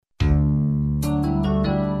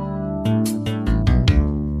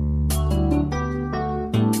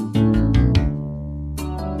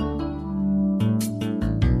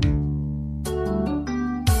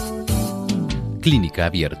Clínica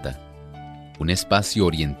Abierta, un espacio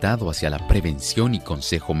orientado hacia la prevención y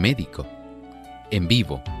consejo médico, en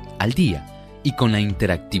vivo, al día y con la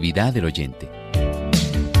interactividad del oyente.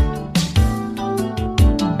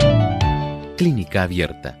 Clínica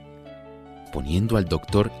Abierta, poniendo al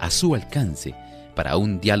doctor a su alcance para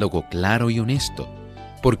un diálogo claro y honesto,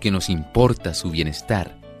 porque nos importa su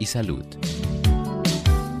bienestar y salud.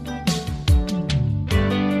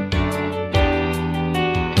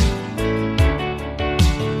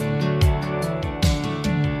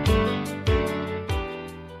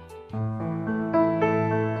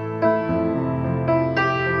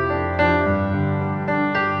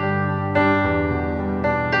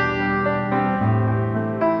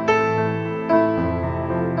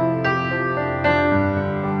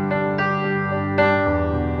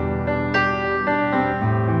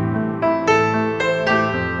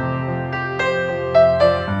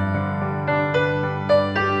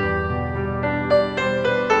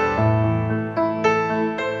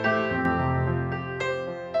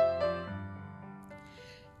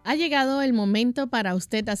 Ha llegado el momento para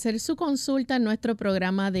usted hacer su consulta en nuestro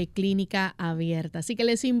programa de Clínica Abierta. Así que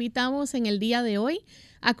les invitamos en el día de hoy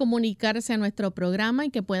a comunicarse a nuestro programa y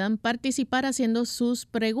que puedan participar haciendo sus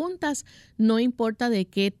preguntas. No importa de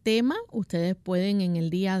qué tema, ustedes pueden en el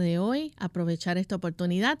día de hoy aprovechar esta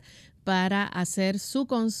oportunidad para hacer su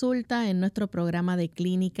consulta en nuestro programa de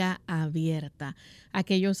Clínica Abierta.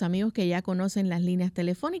 Aquellos amigos que ya conocen las líneas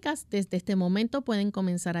telefónicas, desde este momento pueden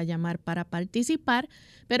comenzar a llamar para participar,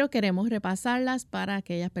 pero queremos repasarlas para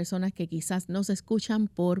aquellas personas que quizás nos escuchan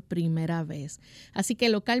por primera vez. Así que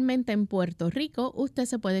localmente en Puerto Rico, usted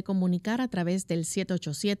se puede comunicar a través del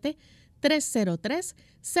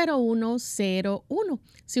 787-303-0101.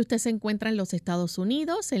 Si usted se encuentra en los Estados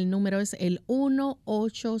Unidos, el número es el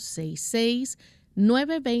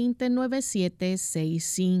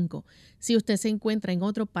 1-866-920-9765. Si usted se encuentra en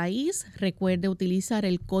otro país, recuerde utilizar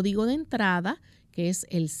el código de entrada, que es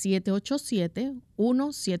el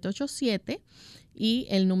 787-1787, y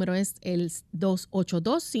el número es el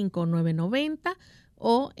 282-5990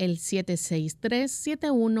 o el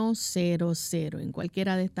 763-7100. En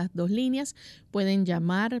cualquiera de estas dos líneas pueden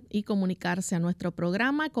llamar y comunicarse a nuestro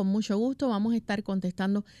programa. Con mucho gusto vamos a estar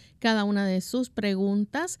contestando cada una de sus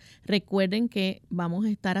preguntas. Recuerden que vamos a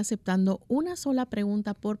estar aceptando una sola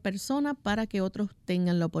pregunta por persona para que otros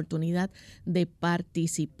tengan la oportunidad de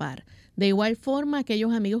participar. De igual forma,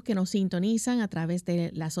 aquellos amigos que nos sintonizan a través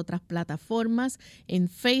de las otras plataformas, en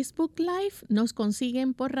Facebook Live nos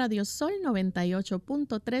consiguen por Radio Sol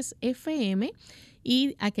 98.3 FM,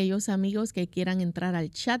 y aquellos amigos que quieran entrar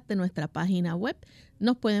al chat de nuestra página web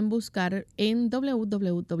nos pueden buscar en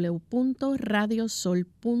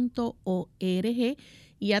www.radiosol.org,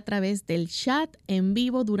 y a través del chat en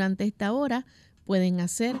vivo durante esta hora pueden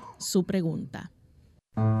hacer su pregunta.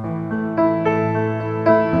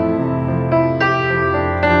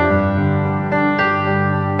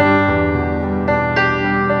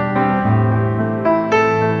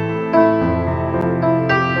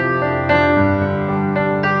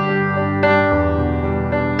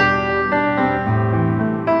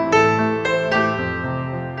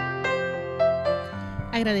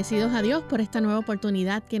 Agradecidos a Dios por esta nueva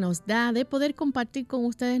oportunidad que nos da de poder compartir con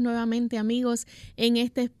ustedes nuevamente, amigos, en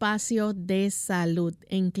este espacio de salud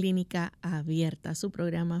en Clínica Abierta, su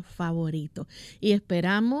programa favorito. Y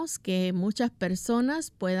esperamos que muchas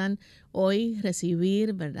personas puedan hoy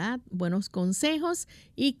recibir, ¿verdad?, buenos consejos,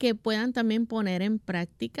 y que puedan también poner en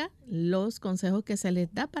práctica los consejos que se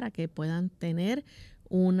les da para que puedan tener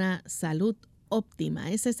una salud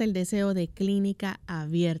óptima. Ese es el deseo de Clínica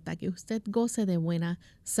Abierta, que usted goce de buena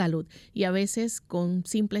salud. Y a veces con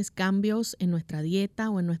simples cambios en nuestra dieta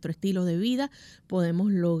o en nuestro estilo de vida podemos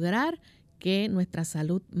lograr que nuestra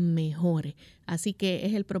salud mejore. Así que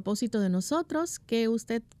es el propósito de nosotros que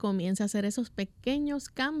usted comience a hacer esos pequeños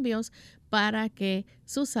cambios para que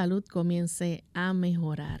su salud comience a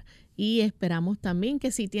mejorar. Y esperamos también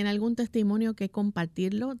que si tiene algún testimonio que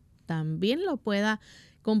compartirlo, también lo pueda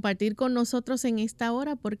compartir con nosotros en esta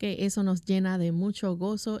hora, porque eso nos llena de mucho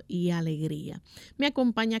gozo y alegría. Me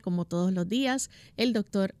acompaña como todos los días el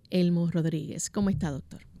doctor Elmo Rodriguez. ¿Cómo está,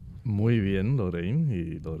 doctor? Muy bien, Lorraine.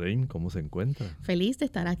 ¿Y Lorraine, cómo se encuentra? Feliz de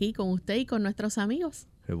estar aquí con usted y con nuestros amigos.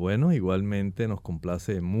 Bueno, igualmente nos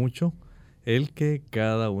complace mucho el que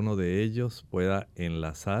cada uno de ellos pueda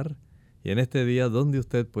enlazar, y en este día donde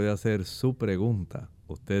usted puede hacer su pregunta,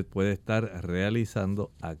 usted puede estar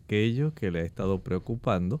realizando aquello que le ha estado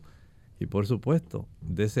preocupando, y por supuesto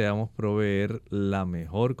deseamos proveer la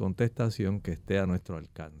mejor contestación que esté a nuestro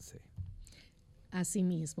alcance. Así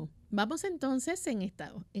mismo. Vamos entonces en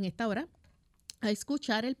esta hora a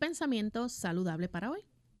escuchar el pensamiento saludable para hoy.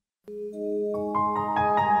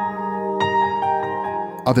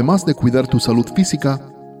 Además de cuidar tu salud física,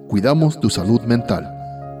 cuidamos tu salud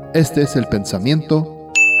mental. Este es el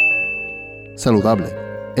pensamiento saludable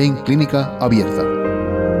en Clínica Abierta.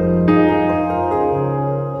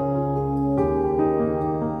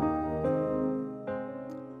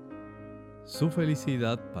 Su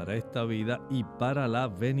felicidad para esta vida y para la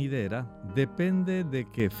venidera depende de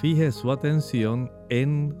que fije su atención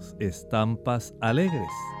en estampas alegres.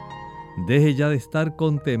 Deje ya de estar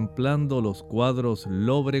contemplando los cuadros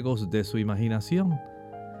lóbregos de su imaginación.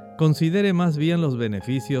 Considere más bien los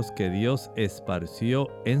beneficios que Dios esparció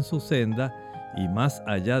en su senda y más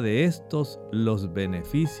allá de estos, los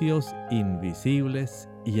beneficios invisibles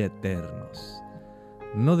y eternos.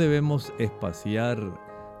 No debemos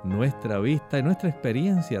espaciar nuestra vista y nuestra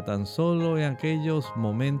experiencia tan solo en aquellos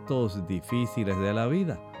momentos difíciles de la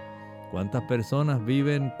vida. ¿Cuántas personas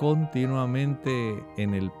viven continuamente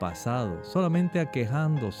en el pasado, solamente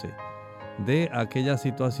aquejándose de aquellas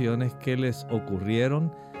situaciones que les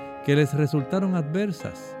ocurrieron, que les resultaron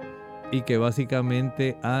adversas y que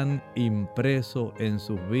básicamente han impreso en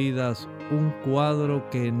sus vidas un cuadro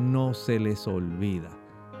que no se les olvida?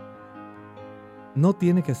 No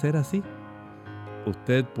tiene que ser así.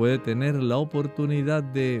 Usted puede tener la oportunidad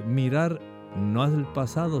de mirar no al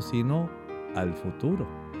pasado, sino al futuro.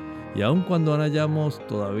 Y aun cuando no hayamos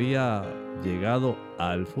todavía llegado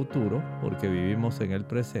al futuro, porque vivimos en el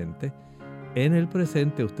presente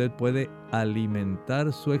usted puede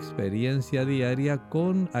alimentar su experiencia diaria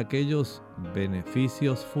con aquellos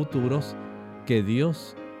beneficios futuros que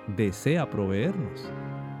Dios desea proveernos.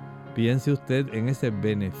 Piense usted en ese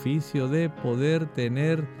beneficio de poder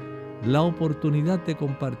tener la oportunidad de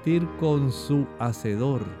compartir con su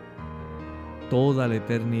Hacedor toda la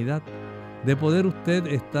eternidad, de poder usted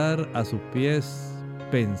estar a sus pies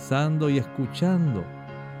pensando y escuchando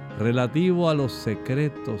relativo a los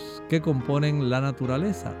secretos que componen la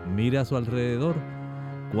naturaleza. Mire a su alrededor,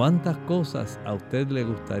 cuántas cosas a usted le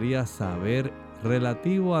gustaría saber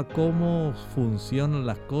relativo a cómo funcionan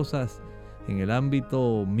las cosas en el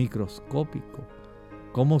ámbito microscópico,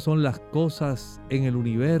 cómo son las cosas en el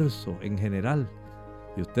universo en general.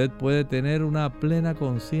 Y usted puede tener una plena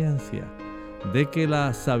conciencia de que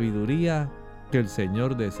la sabiduría que el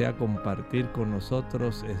Señor desea compartir con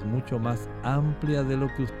nosotros es mucho más amplia de lo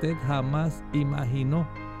que usted jamás imaginó,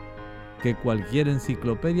 que cualquier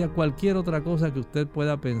enciclopedia, cualquier otra cosa que usted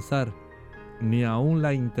pueda pensar, ni aún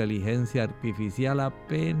la inteligencia artificial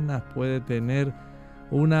apenas puede tener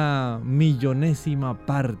una millonésima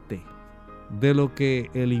parte de lo que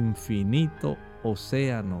el infinito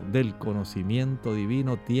océano del conocimiento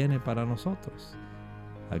divino tiene para nosotros.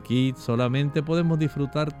 Aquí solamente podemos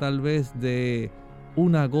disfrutar tal vez de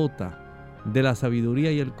una gota de la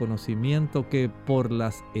sabiduría y el conocimiento que por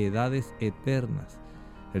las edades eternas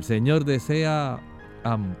el Señor desea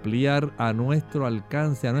ampliar a nuestro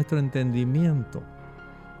alcance, a nuestro entendimiento,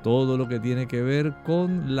 todo lo que tiene que ver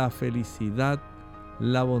con la felicidad,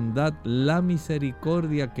 la bondad, la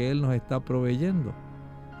misericordia que Él nos está proveyendo.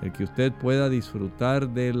 El que usted pueda disfrutar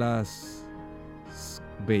de las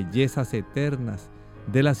bellezas eternas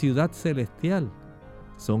de la ciudad celestial.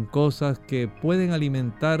 Son cosas que pueden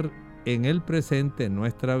alimentar en el presente, en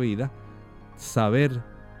nuestra vida, saber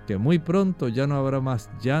que muy pronto ya no habrá más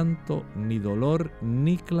llanto, ni dolor,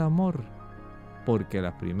 ni clamor, porque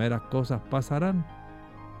las primeras cosas pasarán.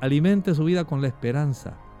 Alimente su vida con la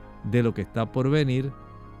esperanza de lo que está por venir,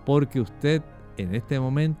 porque usted en este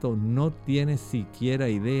momento no tiene siquiera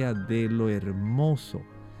idea de lo hermoso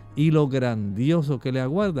y lo grandioso que le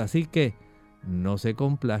aguarda. Así que no se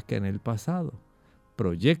complazca en el pasado,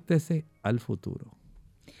 proyéctese al futuro.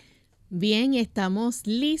 Bien, estamos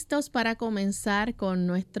listos para comenzar con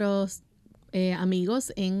nuestros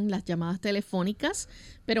amigos en las llamadas telefónicas,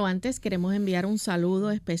 pero antes queremos enviar un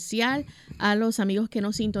saludo especial a los amigos que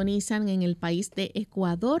nos sintonizan en el país de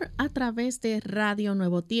Ecuador a través de Radio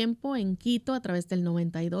Nuevo Tiempo, en Quito a través del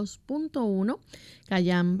 92.1,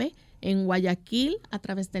 Cayambe, en Guayaquil a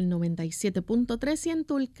través del 97.3 y en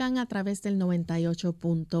Tulcán a través del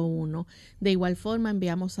 98.1. De igual forma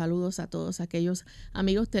enviamos saludos a todos aquellos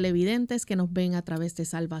amigos televidentes que nos ven a través de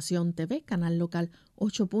Salvación TV, canal local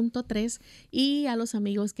 8.3, y a los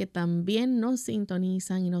amigos que también nos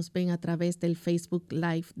sintonizan y nos ven a través del Facebook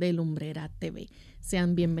Live de Lumbrera TV.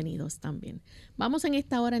 Sean bienvenidos también. Vamos en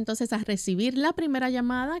esta hora entonces a recibir la primera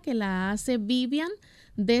llamada que la hace Vivian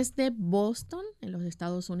desde Boston, en los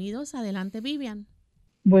Estados Unidos. Adelante, Vivian.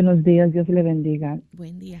 Buenos días, Dios le bendiga.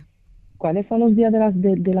 Buen día. ¿Cuáles son los días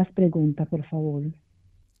de las preguntas, por favor?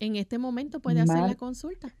 En este momento puede hacer la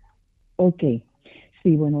consulta. Ok,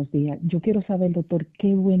 Sí, buenos días. Yo quiero saber, doctor,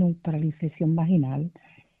 qué bueno para la infección vaginal.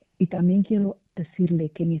 Y también quiero decirle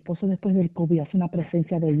que mi esposo después del COVID hace una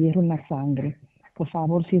presencia de hierro en la sangre. Por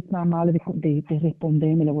favor, si es tan amable de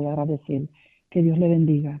responderme, le voy a agradecer. Que Dios le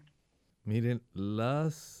bendiga. Miren,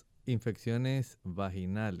 las infecciones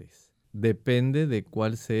vaginales depende de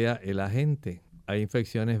cuál sea el agente. Hay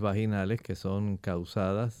infecciones vaginales que son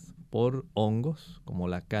causadas por hongos, como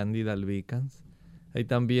la Candida albicans. Hay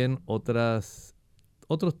también otros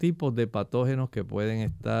tipos de patógenos que pueden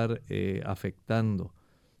estar afectando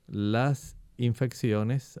las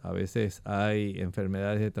infecciones. A veces hay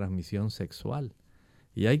enfermedades de transmisión sexual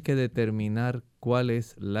y hay que determinar cuál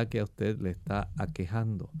es la que a usted le está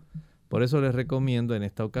aquejando. Por eso les recomiendo en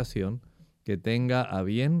esta ocasión que tenga a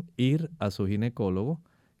bien ir a su ginecólogo,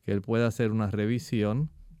 que él pueda hacer una revisión.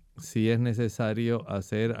 Si es necesario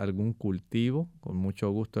hacer algún cultivo, con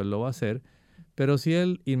mucho gusto él lo va a hacer. Pero si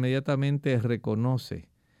él inmediatamente reconoce,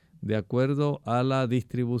 de acuerdo a la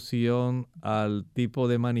distribución, al tipo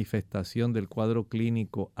de manifestación del cuadro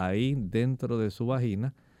clínico ahí dentro de su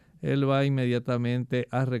vagina, él va inmediatamente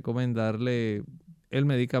a recomendarle el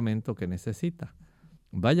medicamento que necesita.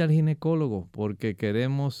 Vaya al ginecólogo porque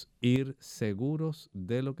queremos ir seguros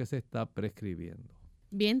de lo que se está prescribiendo.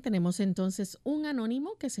 Bien, tenemos entonces un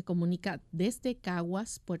anónimo que se comunica desde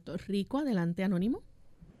Caguas, Puerto Rico. Adelante, anónimo.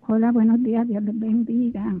 Hola, buenos días, Dios les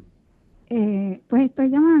bendiga. Pues estoy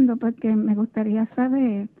llamando porque me gustaría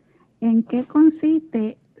saber en qué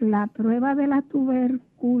consiste la prueba de la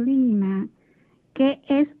tuberculina, qué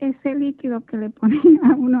es ese líquido que le ponen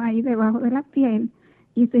a uno ahí debajo de la piel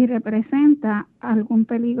y si representa algún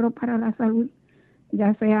peligro para la salud,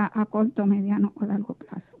 ya sea a corto, mediano o largo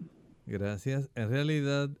plazo. Gracias. En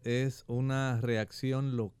realidad es una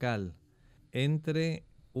reacción local entre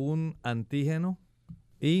un antígeno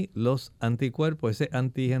y los anticuerpos, ese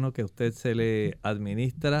antígeno que a usted se le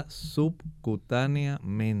administra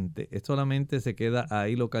subcutáneamente. Esto solamente se queda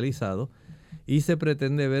ahí localizado y se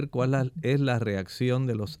pretende ver cuál es la reacción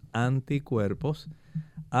de los anticuerpos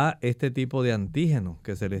a este tipo de antígeno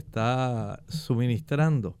que se le está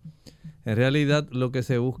suministrando. En realidad lo que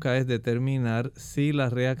se busca es determinar si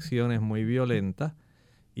la reacción es muy violenta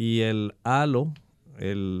y el halo,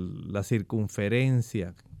 la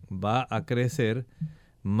circunferencia va a crecer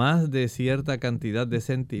más de cierta cantidad de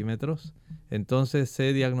centímetros, entonces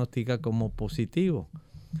se diagnostica como positivo.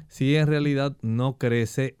 Si en realidad no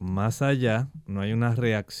crece más allá, no hay una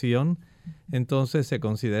reacción, entonces se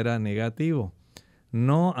considera negativo.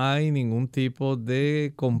 No hay ningún tipo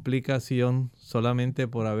de complicación solamente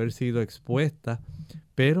por haber sido expuesta,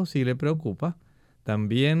 pero si le preocupa,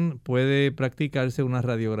 también puede practicarse una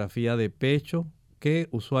radiografía de pecho, que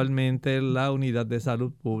usualmente la unidad de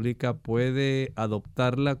salud pública puede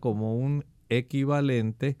adoptarla como un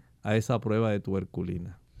equivalente a esa prueba de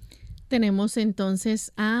tuberculina. Tenemos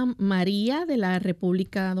entonces a María de la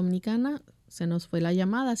República Dominicana. Se nos fue la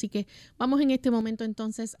llamada, así que vamos en este momento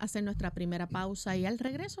entonces a hacer nuestra primera pausa y al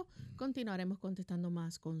regreso continuaremos contestando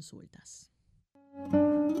más consultas.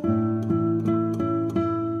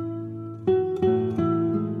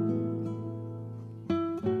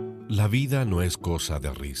 La vida no es cosa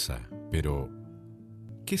de risa, pero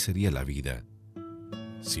 ¿qué sería la vida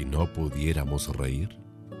si no pudiéramos reír?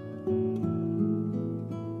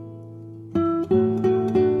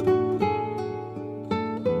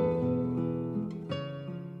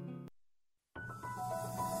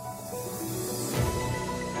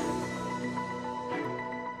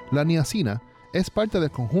 La niacina es parte del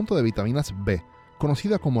conjunto de vitaminas B,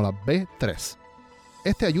 conocida como la B3.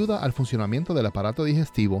 Este ayuda al funcionamiento del aparato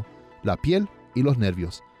digestivo, la piel y los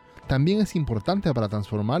nervios. También es importante para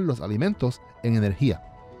transformar los alimentos en energía.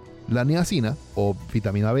 La niacina, o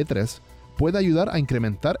vitamina B3, puede ayudar a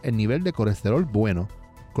incrementar el nivel de colesterol bueno,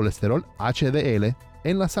 colesterol HDL,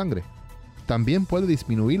 en la sangre. También puede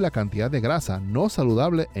disminuir la cantidad de grasa no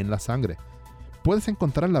saludable en la sangre. Puedes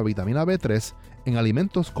encontrar la vitamina B3 en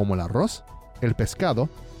alimentos como el arroz, el pescado,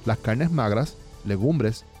 las carnes magras,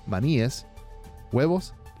 legumbres, maníes,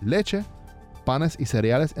 huevos, leche, panes y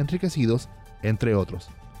cereales enriquecidos, entre otros.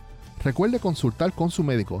 Recuerde consultar con su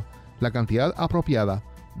médico la cantidad apropiada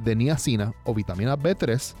de niacina o vitamina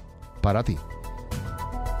B3 para ti.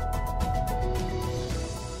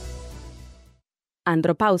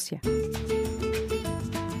 Andropausia.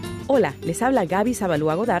 Hola, les habla Gaby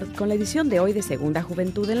Zabalúa Godard con la edición de hoy de Segunda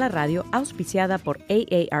Juventud en la Radio, auspiciada por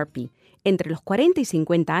AARP. Entre los 40 y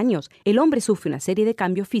 50 años, el hombre sufre una serie de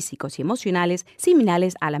cambios físicos y emocionales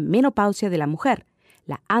similares a la menopausia de la mujer.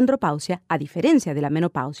 La andropausia, a diferencia de la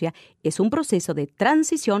menopausia, es un proceso de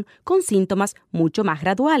transición con síntomas mucho más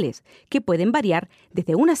graduales, que pueden variar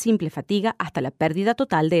desde una simple fatiga hasta la pérdida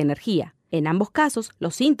total de energía. En ambos casos,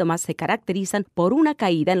 los síntomas se caracterizan por una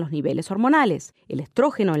caída en los niveles hormonales, el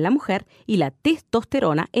estrógeno en la mujer y la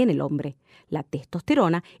testosterona en el hombre. La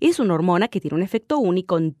testosterona es una hormona que tiene un efecto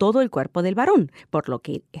único en todo el cuerpo del varón, por lo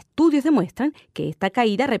que estudios demuestran que esta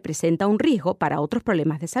caída representa un riesgo para otros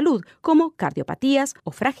problemas de salud, como cardiopatías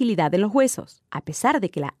o fragilidad en los huesos. A pesar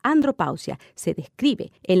de que la andropausia se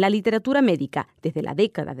describe en la literatura médica desde la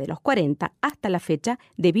década de los 40 hasta la fecha,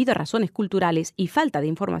 debido a razones culturales y falta de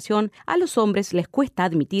información, a los hombres les cuesta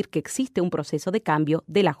admitir que existe un proceso de cambio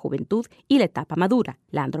de la juventud y la etapa madura.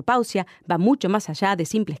 La andropausia va mucho más allá de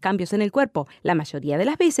simples cambios en el cuerpo. La mayoría de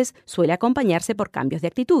las veces suele acompañarse por cambios de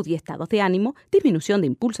actitud y estados de ánimo, disminución de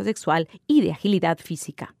impulso sexual y de agilidad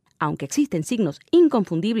física. Aunque existen signos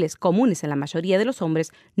inconfundibles comunes en la mayoría de los hombres,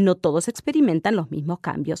 no todos experimentan los mismos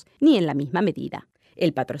cambios, ni en la misma medida.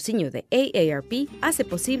 El patrocinio de AARP hace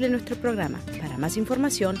posible nuestro programa. Para más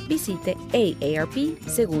información, visite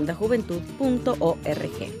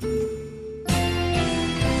aarpsegundajuventud.org.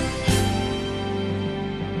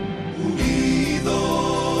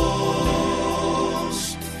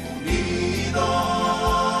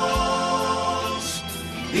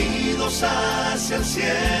 Unidos hacia el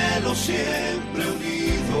cielo, siempre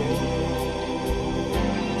unidos,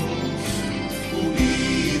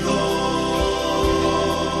 unidos,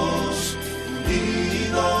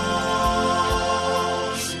 unidos,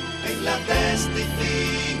 en la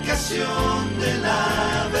testificación de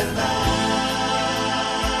la verdad,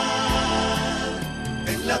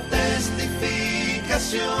 en la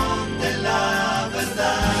testificación de la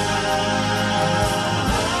verdad.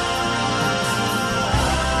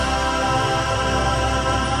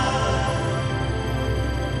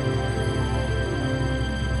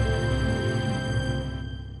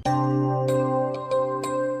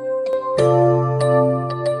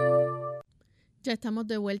 Ya estamos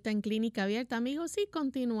de vuelta en Clínica Abierta, amigos, y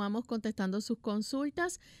continuamos contestando sus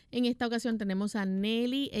consultas. En esta ocasión tenemos a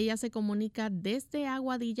Nelly. Ella se comunica desde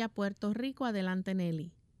Aguadilla, Puerto Rico. Adelante,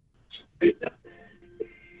 Nelly.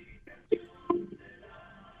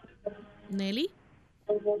 Nelly.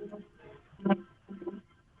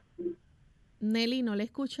 Nelly, no le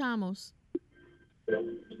escuchamos.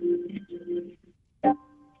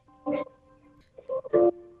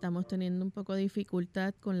 Estamos teniendo un poco de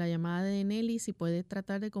dificultad con la llamada de Nelly. Si puede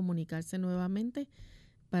tratar de comunicarse nuevamente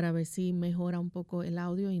para ver si mejora un poco el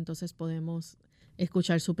audio y entonces podemos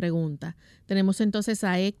escuchar su pregunta. Tenemos entonces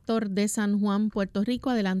a Héctor de San Juan, Puerto Rico.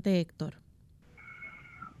 Adelante, Héctor.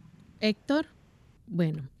 Héctor,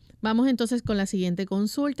 bueno. Vamos entonces con la siguiente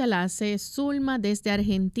consulta. La hace Zulma desde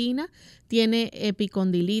Argentina. Tiene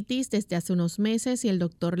epicondilitis desde hace unos meses y el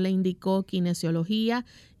doctor le indicó kinesiología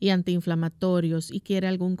y antiinflamatorios y quiere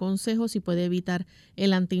algún consejo si puede evitar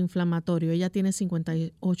el antiinflamatorio. Ella tiene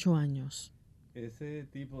 58 años. Ese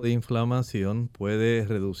tipo de inflamación puede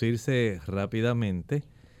reducirse rápidamente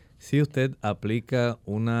si usted aplica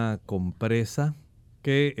una compresa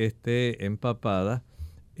que esté empapada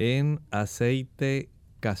en aceite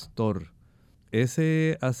castor.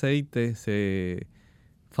 Ese aceite se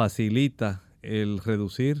facilita el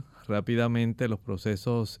reducir rápidamente los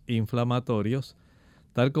procesos inflamatorios,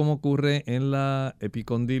 tal como ocurre en la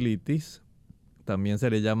epicondilitis, también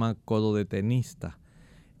se le llama codo de tenista,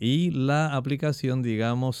 y la aplicación,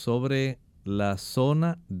 digamos, sobre la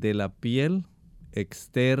zona de la piel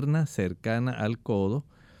externa cercana al codo,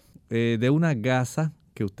 de una gasa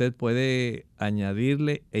que usted puede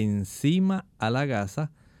añadirle encima a la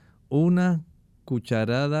gasa una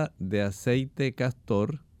cucharada de aceite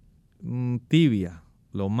castor tibia,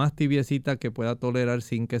 lo más tibiecita que pueda tolerar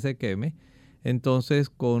sin que se queme. Entonces,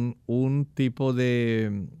 con un tipo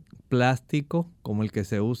de plástico como el que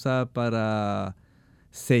se usa para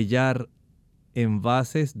sellar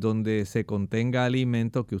envases donde se contenga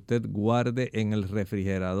alimento que usted guarde en el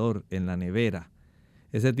refrigerador, en la nevera.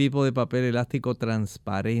 Ese tipo de papel elástico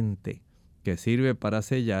transparente que sirve para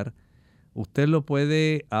sellar, usted lo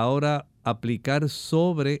puede ahora aplicar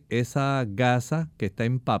sobre esa gasa que está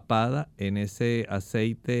empapada en ese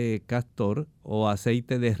aceite castor o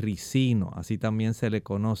aceite de ricino, así también se le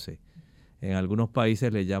conoce. En algunos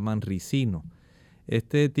países le llaman ricino.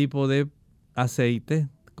 Este tipo de aceite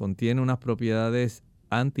contiene unas propiedades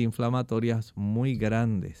antiinflamatorias muy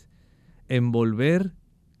grandes. Envolver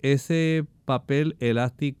ese papel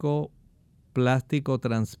elástico plástico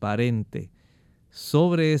transparente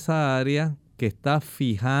sobre esa área que está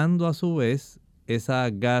fijando a su vez esa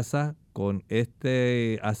gasa con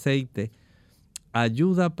este aceite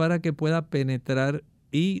ayuda para que pueda penetrar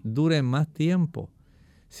y dure más tiempo.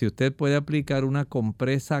 Si usted puede aplicar una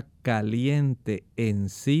compresa caliente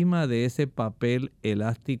encima de ese papel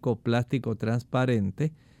elástico plástico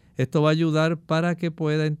transparente, esto va a ayudar para que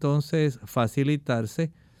pueda entonces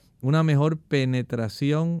facilitarse una mejor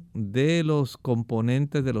penetración de los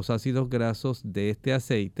componentes de los ácidos grasos de este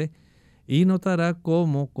aceite y notará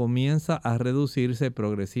cómo comienza a reducirse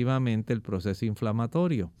progresivamente el proceso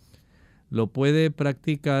inflamatorio. Lo puede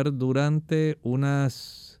practicar durante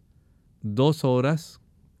unas 2 horas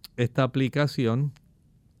esta aplicación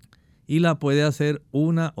y la puede hacer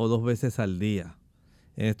 1 o 2 veces al día.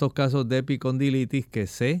 En estos casos de epicondilitis que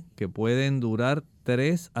sé que pueden durar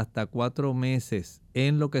 3 hasta 4 meses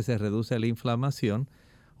en lo que se reduce la inflamación,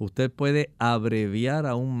 usted puede abreviar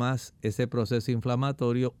aún más ese proceso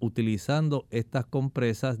inflamatorio utilizando estas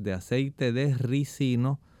compresas de aceite de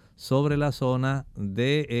ricino sobre la zona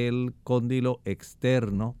del cóndilo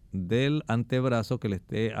externo del antebrazo que le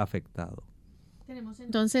esté afectado. Tenemos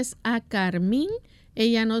entonces a Carmín.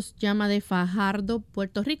 Ella nos llama de Fajardo,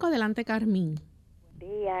 Puerto Rico. Adelante, Carmín.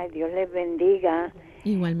 Buen día, Dios les bendiga.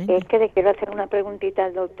 Igualmente. Es que le quiero hacer una preguntita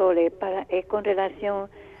al doctor. Es con relación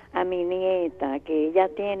a mi nieta, que ella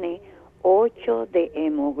tiene 8 de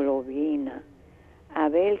hemoglobina. A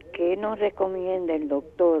ver qué nos recomienda el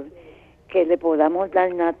doctor, que le podamos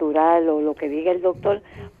dar natural o lo que diga el doctor,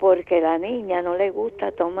 porque la niña no le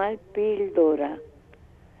gusta tomar píldora.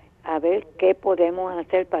 A ver qué podemos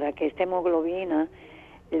hacer para que esta hemoglobina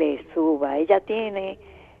le suba. Ella tiene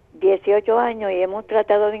 18 años y hemos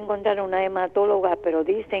tratado de encontrar una hematóloga, pero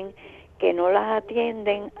dicen que no las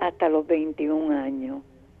atienden hasta los 21 años.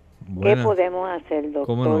 ¿Qué podemos hacer,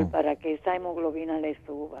 doctor, para que esa hemoglobina le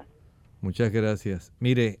suba? Muchas gracias.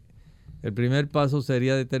 Mire, el primer paso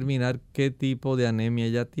sería determinar qué tipo de anemia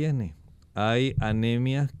ella tiene. Hay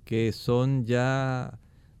anemias que son ya,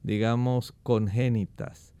 digamos,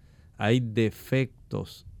 congénitas. Hay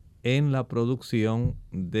defectos en la producción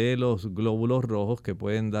de los glóbulos rojos que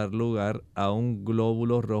pueden dar lugar a un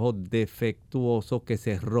glóbulo rojo defectuoso que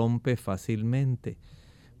se rompe fácilmente.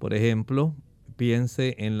 Por ejemplo,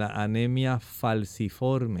 piense en la anemia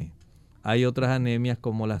falciforme. Hay otras anemias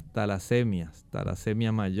como las talasemias,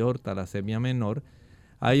 talasemia mayor, talasemia menor.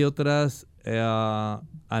 Hay otras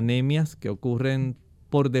anemias que ocurren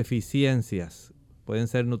por deficiencias, pueden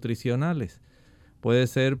ser nutricionales. Puede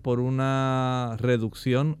ser por una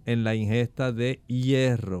reducción en la ingesta de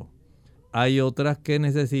hierro. Hay otras que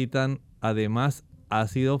necesitan además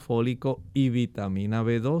ácido fólico y vitamina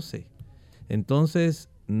B12.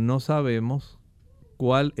 Entonces no sabemos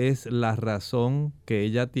cuál es la razón que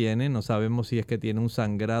ella tiene. No sabemos si es que tiene un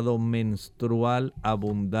sangrado menstrual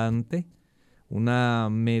abundante, una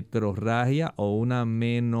metrorragia o una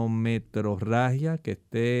menometrorragia que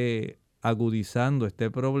esté agudizando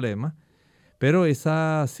este problema. Pero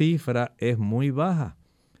esa cifra es muy baja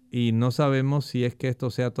y no sabemos si es que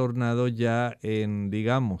esto se ha tornado ya en,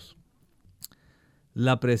 digamos,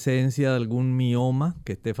 la presencia de algún mioma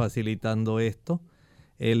que esté facilitando esto,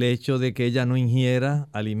 el hecho de que ella no ingiera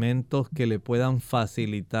alimentos que le puedan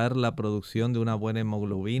facilitar la producción de una buena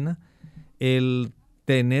hemoglobina, el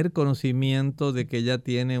tener conocimiento de que ella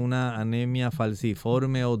tiene una anemia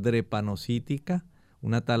falciforme o drepanocítica,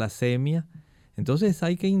 una talasemia. Entonces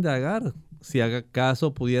hay que indagar si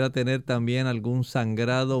acaso pudiera tener también algún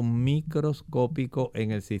sangrado microscópico en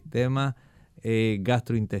el sistema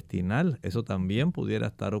gastrointestinal. Eso también pudiera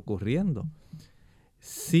estar ocurriendo.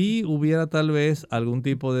 Si hubiera tal vez algún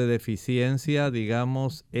tipo de deficiencia,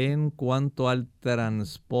 digamos, en cuanto al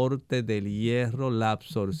transporte del hierro, la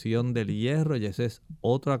absorción del hierro, y esa es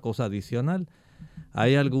otra cosa adicional.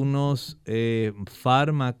 Hay algunos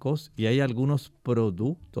fármacos y hay algunos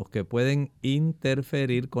productos que pueden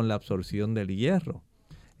interferir con la absorción del hierro.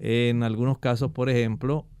 En algunos casos, por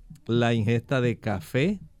ejemplo, la ingesta de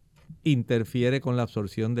café interfiere con la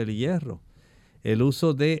absorción del hierro. El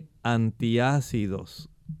uso de antiácidos,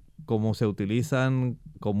 como se utilizan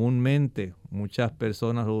comúnmente, muchas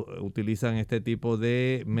personas utilizan este tipo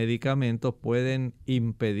de medicamentos, pueden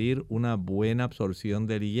impedir una buena absorción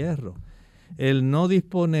del hierro. El no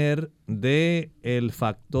disponer del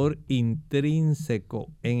factor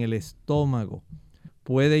intrínseco en el estómago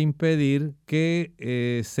puede impedir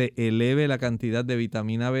que se eleve la cantidad de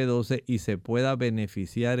vitamina B12 y se pueda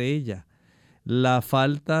beneficiar ella. La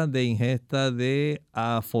falta de ingesta de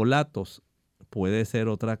folatos puede ser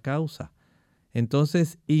otra causa.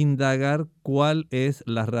 Entonces, indagar cuál es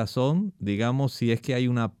la razón, digamos, si es que hay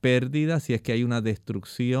una pérdida, si es que hay una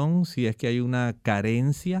destrucción, si es que hay una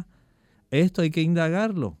carencia. Esto hay que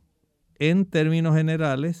indagarlo. En términos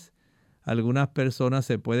generales, algunas personas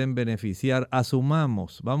se pueden beneficiar.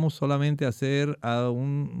 Asumamos, vamos solamente a hacer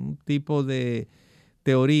un tipo de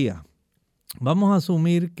teoría. Vamos a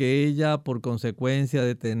asumir que ella, por consecuencia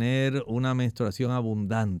de tener una menstruación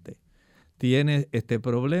abundante, tiene este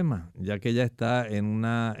problema, ya que ella está en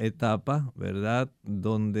una etapa, ¿verdad?,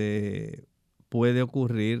 donde puede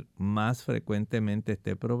ocurrir más frecuentemente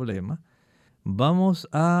este problema. Vamos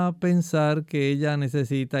a pensar que ella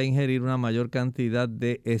necesita ingerir una mayor cantidad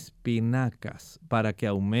de espinacas para que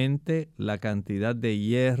aumente la cantidad de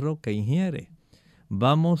hierro que ingiere.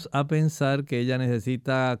 Vamos a pensar que ella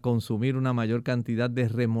necesita consumir una mayor cantidad de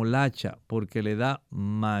remolacha porque le da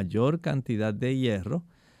mayor cantidad de hierro.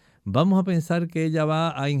 Vamos a pensar que ella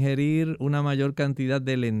va a ingerir una mayor cantidad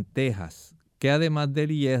de lentejas, que además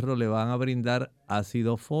del hierro le van a brindar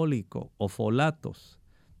ácido fólico o folatos,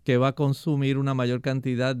 que va a consumir una mayor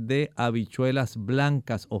cantidad de habichuelas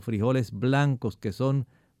blancas o frijoles blancos que son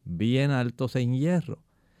bien altos en hierro.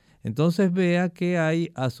 Entonces vea que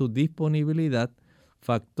hay a su disponibilidad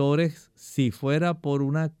factores, si fuera por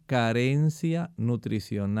una carencia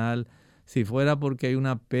nutricional, si fuera porque hay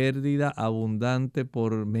una pérdida abundante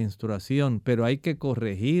por menstruación, pero hay que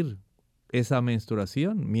corregir esa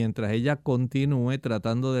menstruación mientras ella continúe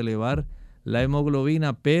tratando de elevar la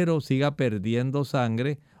hemoglobina, pero siga perdiendo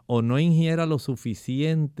sangre o no ingiera lo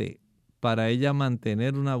suficiente para ella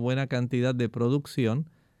mantener una buena cantidad de producción.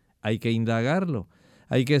 Hay que indagarlo.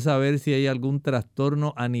 Hay que saber si hay algún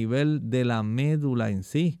trastorno a nivel de la médula en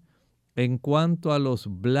sí. En cuanto a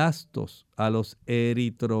los blastos, a los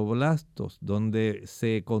eritroblastos, donde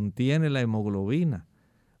se contiene la hemoglobina,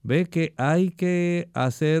 ve que hay que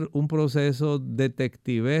hacer un proceso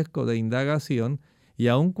detectivesco de indagación, y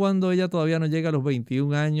aun cuando ella todavía no llega a los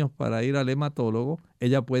 21 años para ir al hematólogo,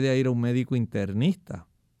 ella puede ir a un médico internista.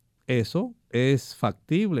 Eso es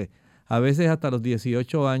factible. A veces hasta los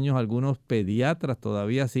 18 años algunos pediatras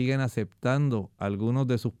todavía siguen aceptando a algunos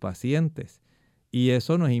de sus pacientes, y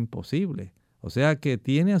eso no es imposible. O sea que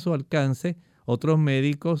tiene a su alcance otros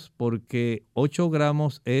médicos, porque 8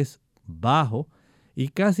 gramos es bajo y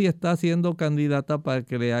casi está siendo candidata para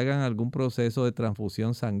que le hagan algún proceso de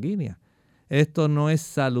transfusión sanguínea. Esto no es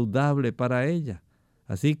saludable para ella.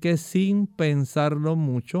 Así que sin pensarlo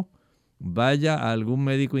mucho, vaya a algún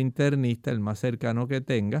médico internista, el más cercano que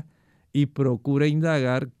tenga, y procure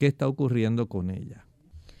indagar qué está ocurriendo con ella.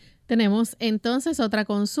 Tenemos entonces otra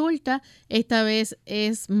consulta. Esta vez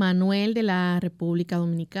es Manuel de la República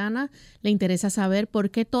Dominicana. Le interesa saber por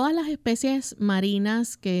qué todas las especies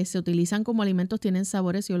marinas que se utilizan como alimentos tienen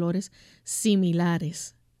sabores y olores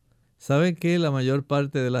similares. ¿Sabe que la mayor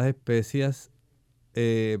parte de las especies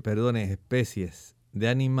de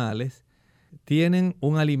animales tienen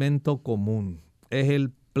un alimento común? Es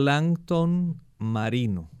el plancton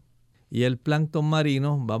marino. Y el plancton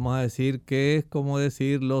marino, vamos a decir que es como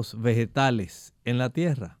decir los vegetales en la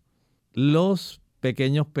tierra. Los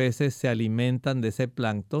pequeños peces se alimentan de ese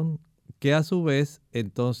plancton, que a su vez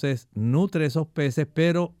entonces nutre esos peces,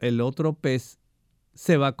 pero el otro pez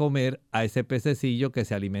se va a comer a ese pececillo que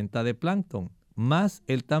se alimenta de plancton. Más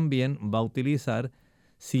él también va a utilizar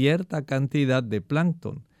cierta cantidad de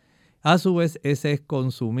plancton. A su vez ese es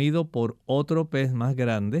consumido por otro pez más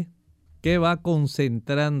grande, que va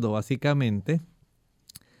concentrando básicamente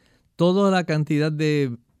toda la cantidad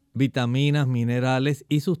de vitaminas, minerales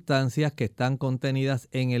y sustancias que están contenidas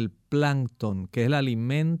en el plancton, que es el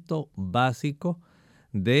alimento básico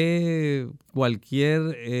de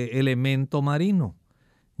cualquier elemento marino,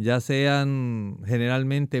 ya sean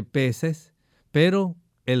generalmente peces, pero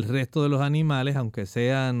el resto de los animales, aunque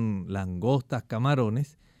sean langostas,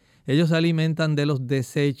 camarones, ellos se alimentan de los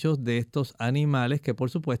desechos de estos animales que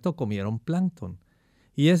por supuesto comieron plancton.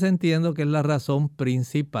 Y esa entiendo que es la razón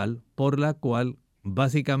principal por la cual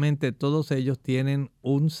básicamente todos ellos tienen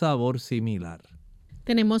un sabor similar.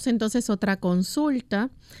 Tenemos entonces otra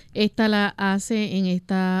consulta. Esta la hace en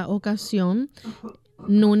esta ocasión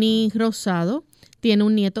Nuni Rosado. Tiene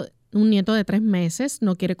un nieto de 3 meses,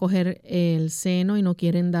 no quiere coger el seno y no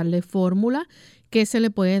quieren darle fórmula. ¿Qué se le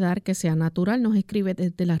puede dar que sea natural? Nos escribe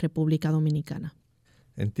desde la República Dominicana.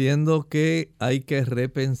 Entiendo que hay que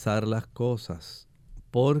repensar las cosas,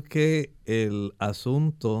 porque el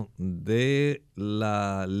asunto de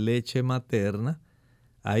la leche materna,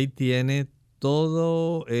 ahí tiene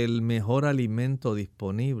todo el mejor alimento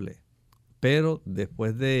disponible. Pero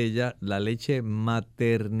después de ella, la leche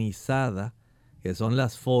maternizada, que son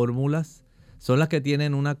las fórmulas, son las que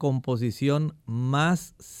tienen una composición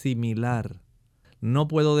más similar. No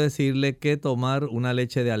puedo decirle que tomar una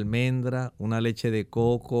leche de almendra, una leche de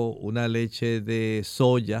coco, una leche de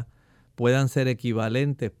soya puedan ser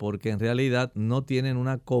equivalentes, porque en realidad no tienen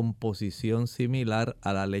una composición similar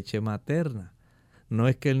a la leche materna. No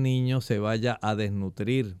es que el niño se vaya a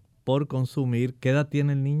desnutrir por consumir. ¿Qué edad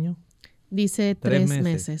tiene el niño? Dice 3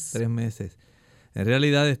 meses. 3 meses. En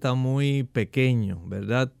realidad está muy pequeño,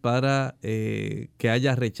 ¿verdad? Para que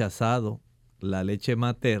haya rechazado la leche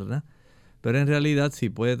materna. Pero en realidad sí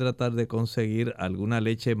puede tratar de conseguir alguna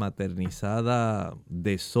leche maternizada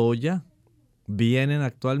de soya. Vienen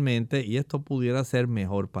actualmente y esto pudiera ser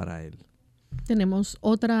mejor para él. Tenemos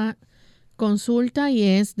otra consulta y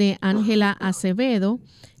es de Ángela Acevedo.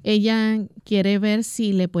 Ella quiere ver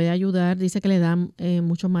si le puede ayudar. Dice que le da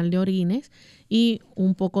mucho mal de orines y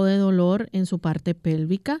un poco de dolor en su parte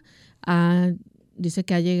pélvica. Dice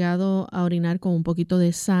que ha llegado a orinar con un poquito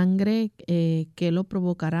de sangre. ¿Qué lo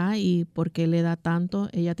provocará y por qué le da tanto?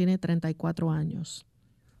 Ella tiene 34 años.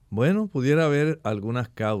 Bueno, pudiera haber algunas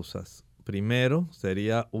causas. Primero,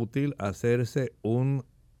 sería útil hacerse un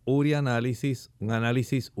urianálisis, un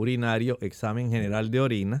análisis urinario, examen general de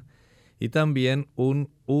orina, y también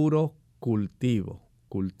un urocultivo,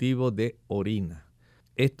 cultivo de orina.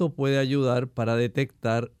 Esto puede ayudar para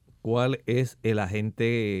detectar cuál es el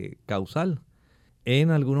agente causal.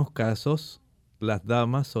 En algunos casos, las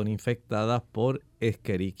damas son infectadas por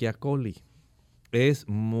Escherichia coli. Es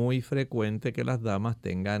muy frecuente que las damas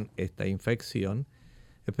tengan esta infección,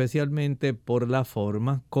 especialmente por la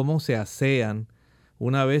forma como se asean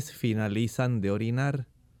una vez finalizan de orinar.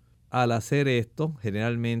 Al hacer esto,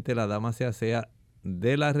 generalmente la dama se asea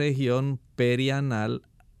de la región perianal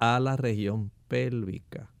a la región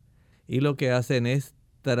pélvica. Y lo que hacen es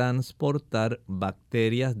transportar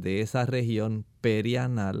bacterias de esa región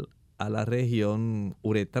perianal a la región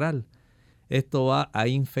uretral. Esto va a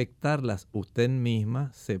infectarlas. Usted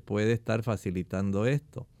misma se puede estar facilitando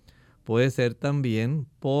esto. Puede ser también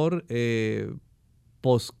por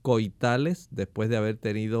poscoitales, después de haber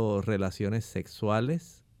tenido relaciones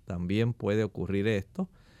sexuales. También puede ocurrir esto.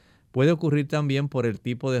 Puede ocurrir también por el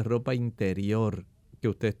tipo de ropa interior que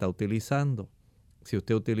usted está utilizando. Si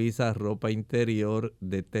usted utiliza ropa interior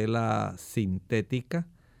de tela sintética,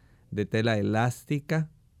 de tela elástica,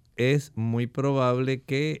 es muy probable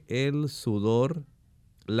que el sudor,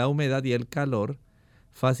 la humedad y el calor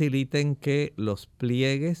faciliten que los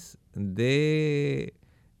pliegues de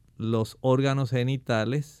los órganos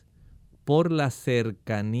genitales, por la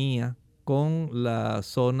cercanía con la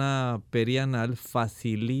zona perianal,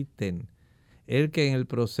 faciliten el que en el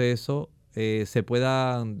proceso se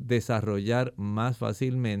pueda desarrollar más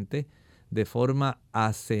fácilmente de forma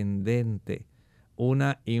ascendente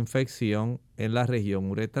una infección en la región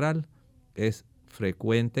uretral. Es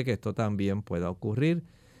frecuente que esto también pueda ocurrir.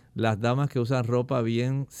 Las damas que usan ropa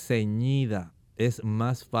bien ceñida, es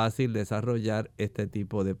más fácil desarrollar este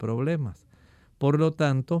tipo de problemas. Por lo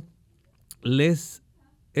tanto, les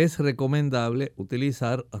es recomendable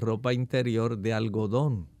utilizar ropa interior de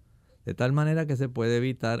algodón, de tal manera que se puede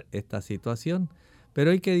evitar esta situación.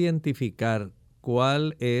 Pero hay que identificar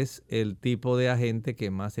cuál es el tipo de agente que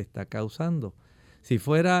más está causando. Si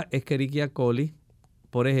fuera Escherichia coli,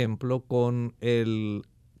 por ejemplo, con el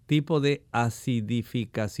tipo de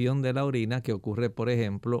acidificación de la orina que ocurre, por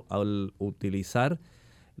ejemplo, al utilizar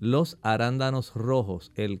los arándanos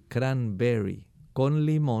rojos, el cranberry con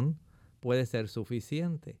limón, puede ser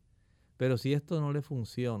suficiente. Pero si esto no le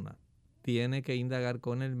funciona, tiene que indagar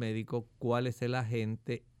con el médico cuál es el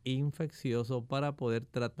agente infeccioso para poder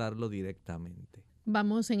tratarlo directamente.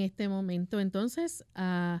 Vamos en este momento entonces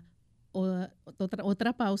a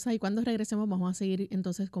otra pausa y cuando regresemos vamos a seguir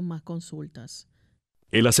entonces con más consultas.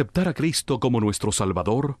 El aceptar a Cristo como nuestro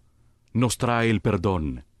Salvador nos trae el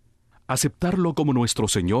perdón. Aceptarlo como nuestro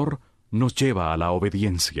Señor nos lleva a la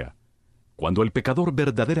obediencia. Cuando el pecador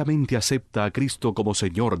verdaderamente acepta a Cristo como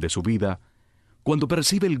Señor de su vida, cuando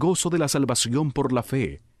percibe el gozo de la salvación por la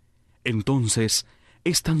fe, entonces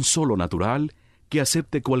es tan solo natural que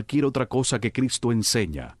acepte cualquier otra cosa que Cristo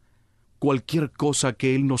enseña. Cualquier cosa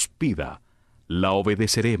que Él nos pida, la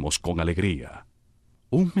obedeceremos con alegría.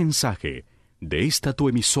 Un mensaje de esta tu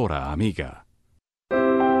emisora amiga.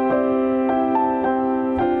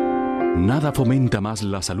 Nada fomenta más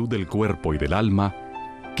la salud del cuerpo y del alma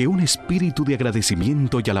que un espíritu de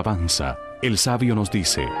agradecimiento y alabanza. El sabio nos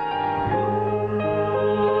dice: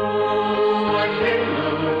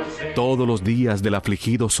 todos los días del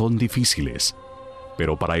afligido son difíciles,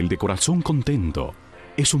 pero para el de corazón contento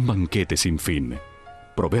es un banquete sin fin.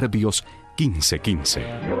 Proverbios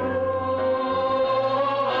 15:15.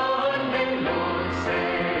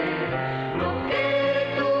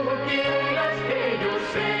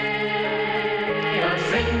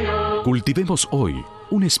 Cultivemos hoy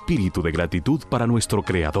un espíritu de gratitud para nuestro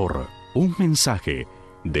Creador, Un mensaje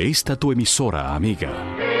de esta tu emisora amiga.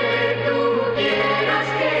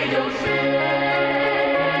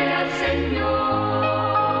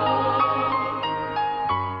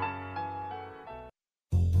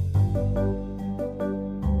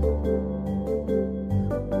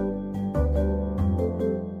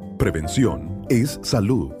 Prevención es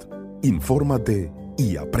salud. Infórmate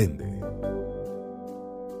y aprende.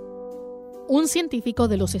 Un científico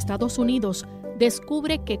de los Estados Unidos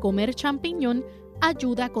descubre que comer champiñón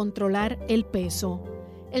ayuda a controlar el peso.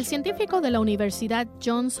 El científico de la Universidad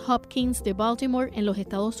Johns Hopkins de Baltimore en los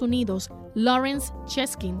Estados Unidos, Lawrence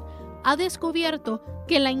Cheskin, ha descubierto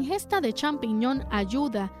que la ingesta de champiñón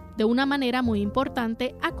ayuda de una manera muy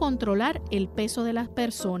importante a controlar el peso de las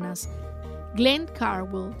personas. Glenn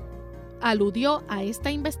Carwell aludió a esta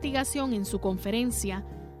investigación en su conferencia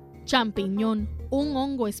Champiñón, un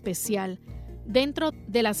hongo especial, dentro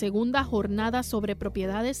de la segunda jornada sobre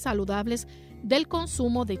propiedades saludables del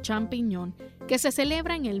consumo de champiñón, que se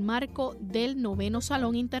celebra en el marco del 9º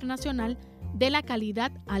Salón Internacional de la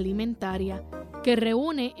Calidad Alimentaria, que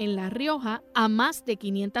reúne en La Rioja a más de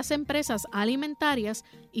 500 empresas alimentarias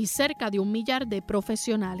y cerca de 1 millar de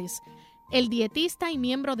profesionales. El dietista y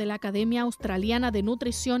miembro de la Academia Australiana de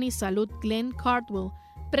Nutrición y Salud, Glenn Cardwell,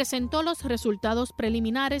 presentó los resultados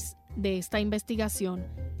preliminares de esta investigación,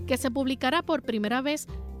 que se publicará por primera vez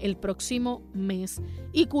el próximo mes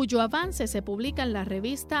y cuyo avance se publica en la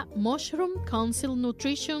revista Mushroom Council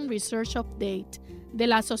Nutrition Research Update de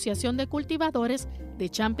la Asociación de Cultivadores de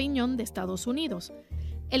Champiñón de Estados Unidos.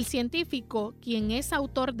 El científico, quien es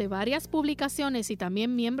autor de varias publicaciones y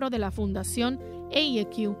también miembro de la Fundación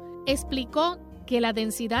AEQ, explicó que la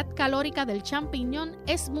densidad calórica del champiñón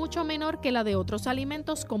es mucho menor que la de otros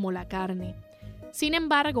alimentos como la carne. Sin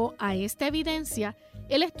embargo, a esta evidencia,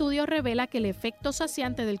 el estudio revela que el efecto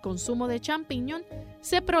saciante del consumo de champiñón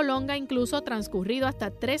se prolonga incluso transcurrido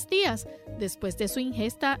hasta 3 días después de su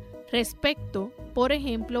ingesta respecto, por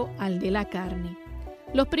ejemplo, al de la carne.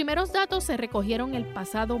 Los primeros datos se recogieron el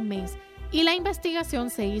pasado mes y la investigación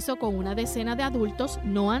se hizo con una decena de adultos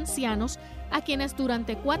no ancianos a quienes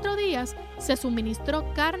durante 4 días se suministró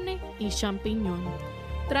carne y champiñón.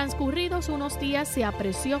 Transcurridos unos días se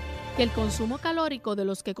apreció que el consumo calórico de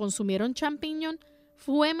los que consumieron champiñón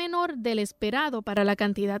fue menor del esperado para la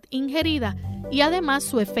cantidad ingerida y además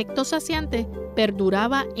su efecto saciante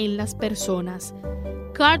perduraba en las personas.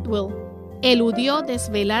 Cardwell eludió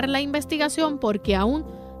desvelar la investigación porque aún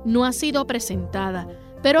no ha sido presentada,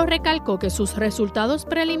 pero recalcó que sus resultados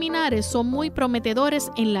preliminares son muy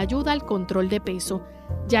prometedores en la ayuda al control de peso,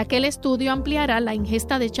 ya que el estudio ampliará la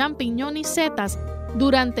ingesta de champiñón y setas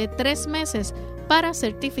durante 3 meses para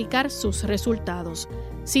certificar sus resultados.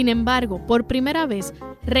 Sin embargo, por primera vez,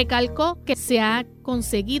 recalcó que se ha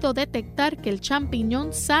conseguido detectar que el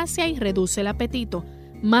champiñón sacia y reduce el apetito,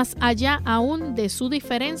 más allá aún de su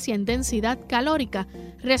diferencia en densidad calórica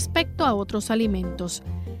respecto a otros alimentos.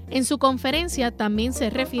 En su conferencia también se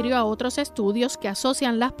refirió a otros estudios que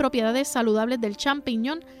asocian las propiedades saludables del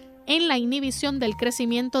champiñón en la inhibición del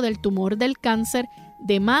crecimiento del tumor del cáncer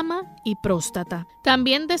de mama y próstata.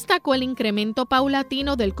 También destacó el incremento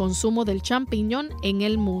paulatino del consumo del champiñón en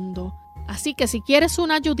el mundo. Así que si quieres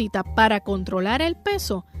una ayudita para controlar el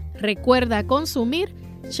peso, recuerda consumir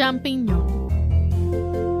champiñón.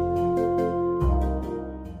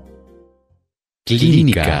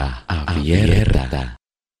 Clínica Abierta.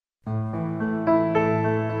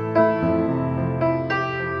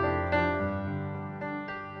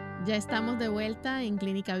 Ya estamos de vuelta en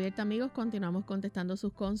Clínica Abierta, amigos. Continuamos contestando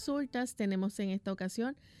sus consultas. Tenemos en esta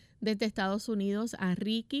ocasión desde Estados Unidos a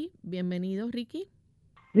Ricky. Bienvenido, Ricky.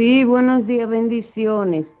 Sí, buenos días,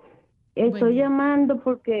 bendiciones. Estoy día. llamando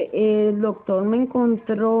porque el doctor me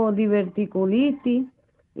encontró diverticulitis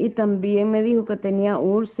y también me dijo que tenía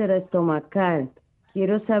úlcera estomacal.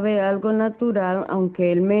 Quiero saber algo natural,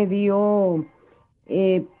 aunque él me dio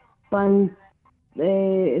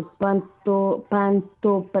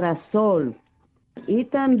pantoprazol y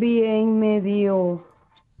también me dio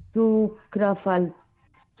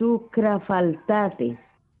sucrafaltate.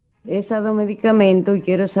 Esos 2 medicamentos, y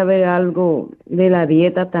quiero saber algo de la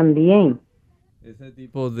dieta también. Ese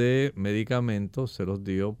tipo de medicamentos se los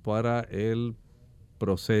dio para el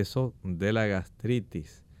proceso de la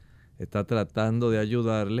gastritis. Está tratando de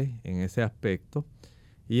ayudarle en ese aspecto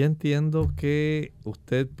y entiendo que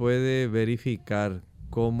usted puede verificar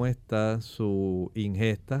cómo está su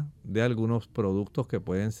ingesta de algunos productos que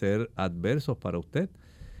pueden ser adversos para usted.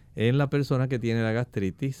 En la persona que tiene la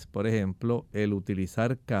gastritis, por ejemplo, el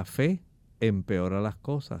utilizar café empeora las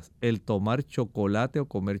cosas. El tomar chocolate o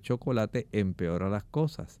comer chocolate empeora las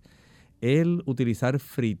cosas. el utilizar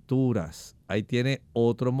frituras. Ahí tiene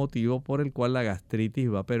otro motivo por el cual la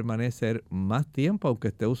gastritis va a permanecer más tiempo, aunque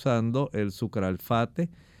esté usando el sucralfate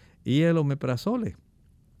y el omeprazole.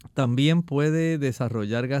 También puede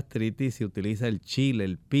desarrollar gastritis si utiliza el chile,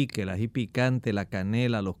 el pique, el ají picante, la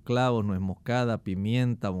canela, los clavos, nuez moscada,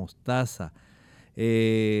 pimienta, mostaza,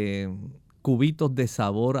 cubitos de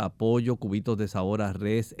sabor a pollo, cubitos de sabor a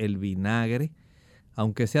res, el vinagre,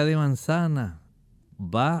 aunque sea de manzana,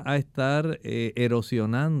 va a estar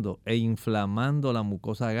erosionando e inflamando la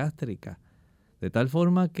mucosa gástrica. De tal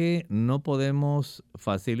forma que no podemos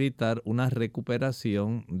facilitar una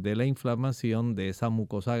recuperación de la inflamación de esa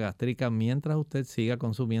mucosa gástrica mientras usted siga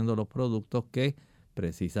consumiendo los productos que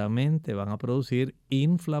precisamente van a producir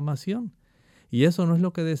inflamación. Y eso no es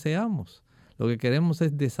lo que deseamos. Lo que queremos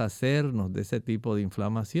es deshacernos de ese tipo de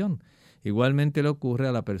inflamación. Igualmente le ocurre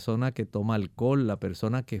a la persona que toma alcohol, la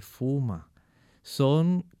persona que fuma.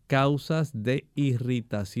 Son causas de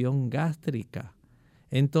irritación gástrica.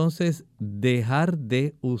 Entonces, dejar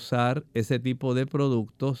de usar ese tipo de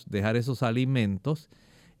productos, dejar esos alimentos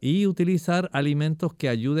y utilizar alimentos que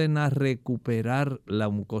ayuden a recuperar la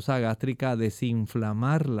mucosa gástrica, a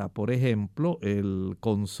desinflamarla. Por ejemplo, el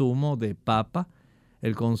consumo de papa,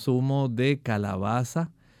 el consumo de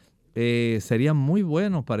calabaza, sería muy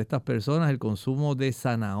bueno para estas personas. El consumo de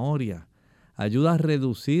zanahoria ayuda a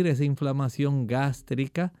reducir esa inflamación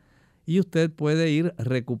gástrica. Y usted puede ir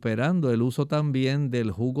recuperando el uso también del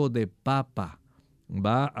jugo de papa.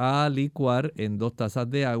 Va a licuar en 2 tazas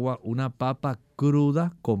de agua una papa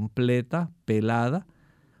cruda, completa, pelada.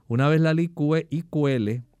 Una vez la licúe y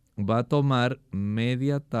cuele, va a tomar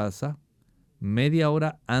media taza, media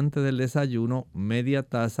hora antes del desayuno, media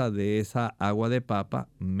taza de esa agua de papa,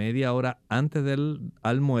 media hora antes del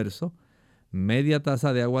almuerzo, media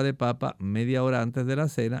taza de agua de papa media hora antes de la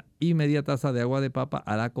cena y media taza de agua de papa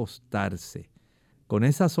al acostarse. Con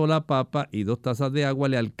esa sola papa y 2 tazas de agua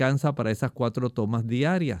le alcanza para esas 4 tomas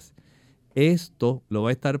diarias. Esto lo va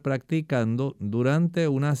a estar practicando durante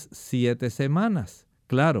unas 7 semanas.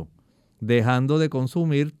 Claro, dejando de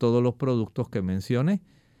consumir todos los productos que mencioné.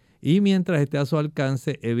 Y mientras esté a su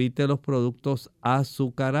alcance, evite los productos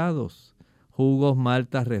azucarados. Jugos,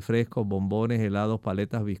 maltas, refrescos, bombones, helados,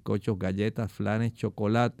 paletas, bizcochos, galletas, flanes,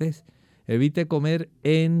 chocolates. Evite comer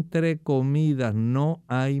entre comidas, no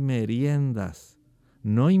hay meriendas.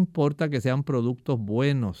 No importa que sean productos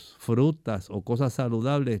buenos, frutas o cosas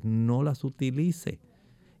saludables, no las utilice.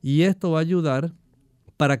 Y esto va a ayudar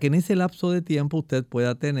para que en ese lapso de tiempo usted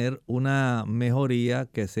pueda tener una mejoría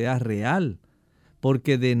que sea real.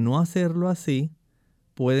 Porque de no hacerlo así,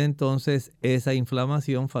 puede entonces esa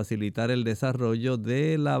inflamación facilitar el desarrollo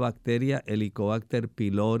de la bacteria Helicobacter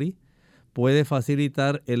pylori, puede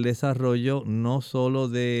facilitar el desarrollo no solo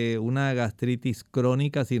de una gastritis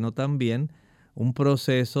crónica, sino también un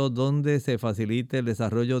proceso donde se facilite el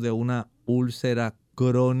desarrollo de una úlcera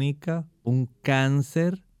crónica, un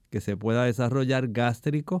cáncer que se pueda desarrollar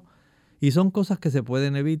gástrico, y son cosas que se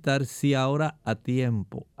pueden evitar si ahora a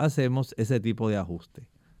tiempo hacemos ese tipo de ajuste.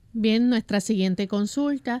 Bien, nuestra siguiente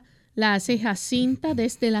consulta la hace Jacinta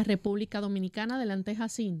desde la República Dominicana. Adelante,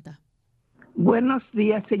 Jacinta. Buenos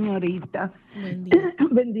días, señorita. Buen día.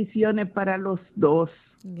 Bendiciones para los dos.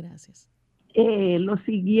 Gracias. Lo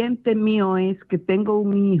siguiente mío es que tengo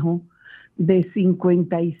un hijo de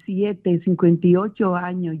 57, 58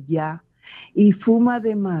 años ya y fuma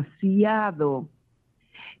demasiado.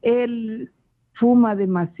 Él fuma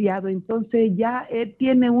demasiado, entonces ya él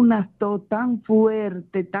tiene una tos tan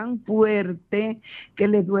fuerte que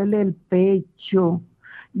le duele el pecho.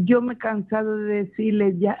 Yo me he cansado de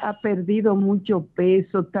decirle, ya ha perdido mucho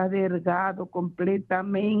peso, está delgado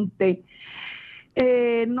completamente.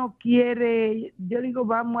 No quiere, yo digo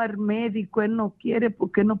vamos al médico, él no quiere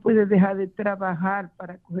porque no puede dejar de trabajar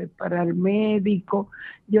para coger para el médico.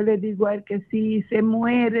 Yo le digo a él que si se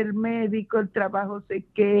muere el médico, el trabajo se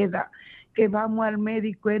queda, que vamos al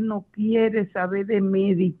médico, él no quiere saber de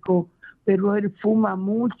médico, pero él fuma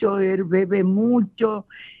mucho, él bebe mucho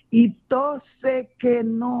y tose que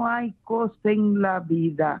no hay cosa en la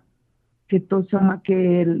vida que tosa más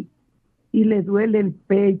que él. Y le duele el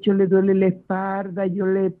pecho, le duele la espalda, yo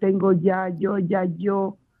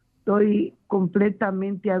estoy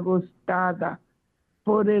completamente agostada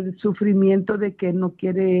por el sufrimiento de que no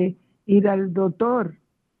quiere ir al doctor.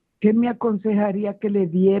 ¿Qué me aconsejaría que le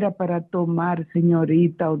diera para tomar,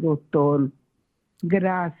 señorita o doctor?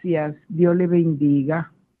 Gracias, Dios le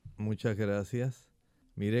bendiga. Muchas gracias.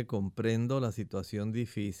 Mire, comprendo la situación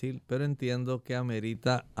difícil, pero entiendo que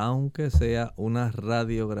amerita, aunque sea una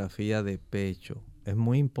radiografía de pecho. Es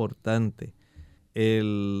muy importante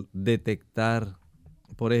el detectar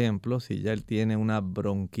por ejemplo, si ya él tiene una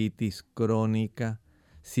bronquitis crónica,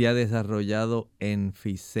 si ha desarrollado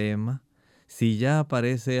enfisema, si ya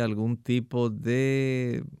aparece algún tipo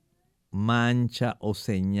de mancha o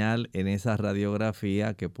señal en esa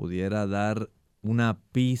radiografía que pudiera dar una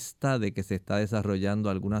pista de que se está desarrollando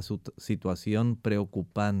alguna situación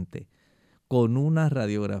preocupante. Con una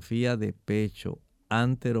radiografía de pecho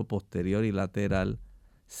antero, posterior y lateral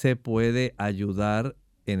se puede ayudar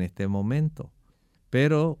en este momento.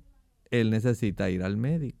 Pero él necesita ir al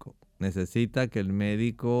médico. Necesita que el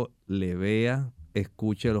médico le vea,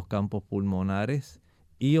 escuche los campos pulmonares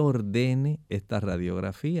y ordene esta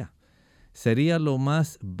radiografía. Sería lo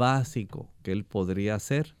más básico que él podría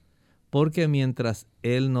hacer, porque mientras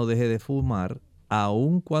él no deje de fumar,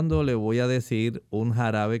 aun cuando le voy a decir un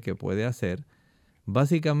jarabe que puede hacer,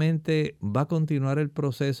 básicamente va a continuar el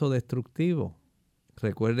proceso destructivo.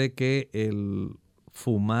 Recuerde que el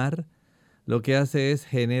fumar lo que hace es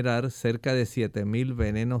generar cerca de 7,000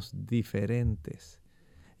 venenos diferentes.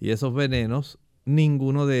 Y esos venenos,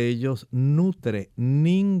 ninguno de ellos nutre,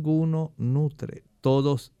 ninguno nutre.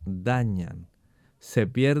 Todos dañan. Se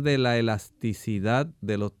pierde la elasticidad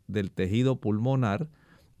del tejido pulmonar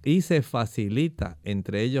y se facilita.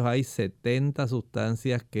 Entre ellos hay 70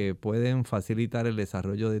 sustancias que pueden facilitar el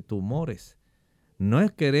desarrollo de tumores. No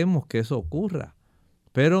queremos que eso ocurra,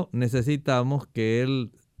 pero necesitamos que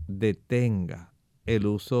él detenga el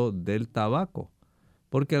uso del tabaco,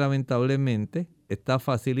 porque lamentablemente está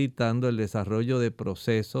facilitando el desarrollo de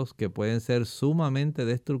procesos que pueden ser sumamente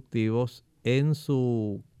destructivos en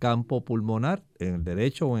su campo pulmonar, en el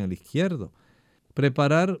derecho o en el izquierdo.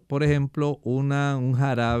 Preparar, por ejemplo, un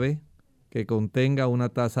jarabe que contenga una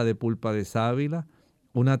taza de pulpa de sábila,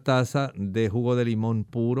 una taza de jugo de limón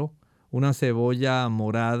puro, una cebolla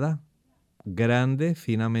morada grande,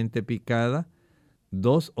 finamente picada,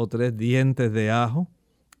 2 o 3 dientes de ajo,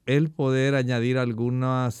 el poder añadir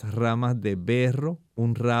algunas ramas de berro,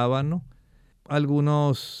 un rábano,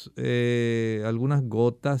 algunas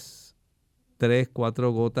gotas, 3,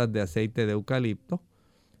 4 gotas de aceite de eucalipto,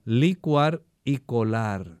 licuar y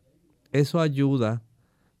colar. Eso ayuda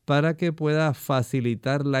para que pueda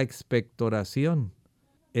facilitar la expectoración.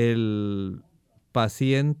 El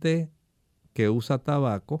paciente que usa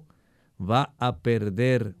tabaco va a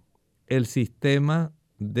perder el sistema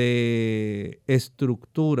de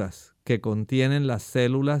estructuras que contienen las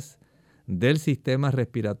células del sistema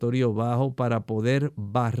respiratorio bajo para poder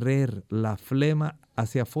barrer la flema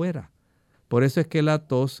hacia afuera. Por eso es que la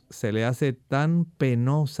tos se le hace tan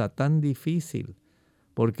penosa, tan difícil,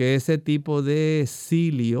 porque ese tipo de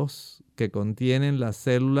cilios que contienen las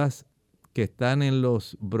células que están en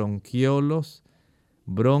los bronquiolos,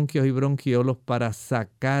 bronquios y bronquiolos, para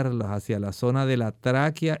sacarlos hacia la zona de la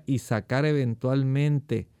tráquea y sacar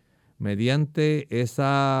eventualmente, mediante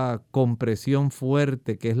esa compresión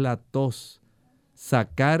fuerte que es la tos,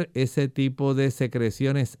 sacar ese tipo de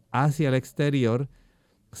secreciones hacia el exterior,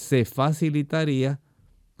 se facilitaría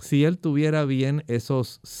si él tuviera bien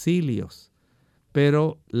esos cilios.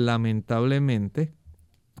 Pero lamentablemente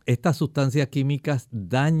estas sustancias químicas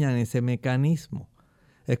dañan ese mecanismo.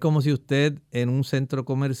 Es como si usted en un centro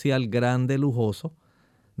comercial grande, lujoso,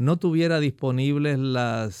 no tuviera disponibles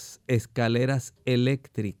las escaleras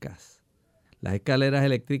eléctricas. Las escaleras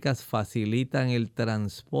eléctricas facilitan el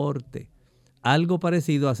transporte. Algo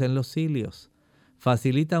parecido hacen los cilios.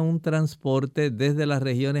 Facilitan un transporte desde las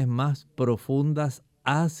regiones más profundas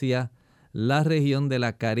hacia la región de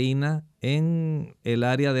la carina en el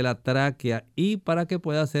área de la tráquea y para que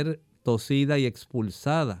pueda ser tosida y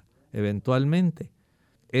expulsada eventualmente.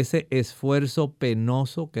 Ese esfuerzo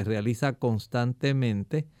penoso que realiza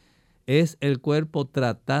constantemente es el cuerpo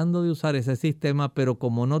tratando de usar ese sistema, pero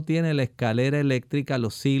como no tiene la escalera eléctrica,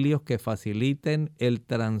 los cilios que faciliten el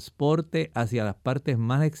transporte hacia las partes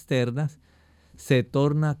más externas, se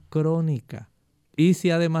torna crónica. Y si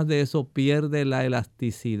además de eso pierde la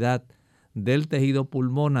elasticidad del tejido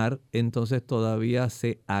pulmonar, entonces todavía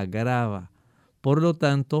se agrava. Por lo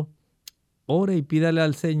tanto, ore y pídale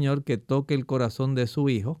al Señor que toque el corazón de su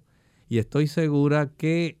hijo, y estoy segura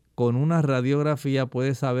que con una radiografía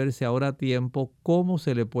puede saberse ahora a tiempo cómo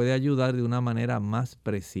se le puede ayudar de una manera más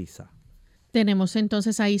precisa. Tenemos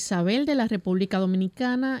entonces a Isabel de la República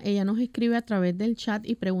Dominicana. Ella nos escribe a través del chat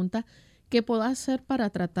y pregunta qué puedo hacer para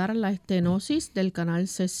tratar la estenosis del canal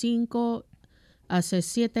C5 a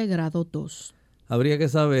C7 grado 2. Habría que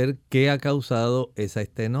saber qué ha causado esa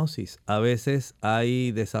estenosis. A veces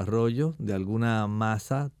hay desarrollo de alguna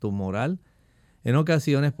masa tumoral. En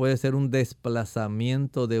ocasiones puede ser un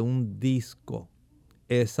desplazamiento de un disco.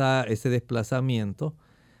 Ese desplazamiento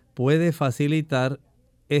puede facilitar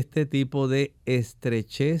este tipo de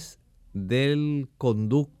estrechez del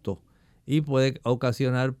conducto y puede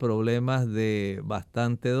ocasionar problemas de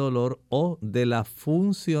bastante dolor o de la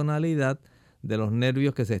funcionalidad de los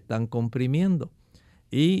nervios que se están comprimiendo.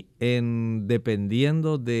 Y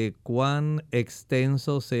dependiendo de cuán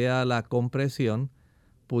extenso sea la compresión,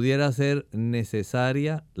 pudiera ser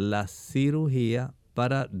necesaria la cirugía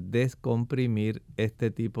para descomprimir este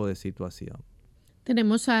tipo de situación.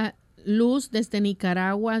 Tenemos a Luz desde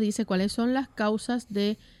Nicaragua. Dice, ¿cuáles son las causas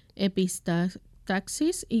de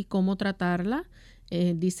epistaxis y cómo tratarla?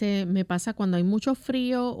 Dice, me pasa cuando hay mucho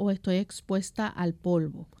frío o estoy expuesta al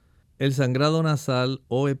polvo. El sangrado nasal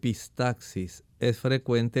o epistaxis es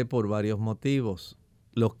frecuente por varios motivos.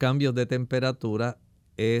 Los cambios de temperatura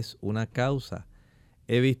es una causa.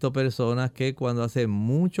 He visto personas que cuando hace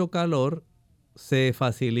mucho calor se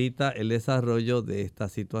facilita el desarrollo de esta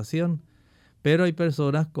situación. Pero hay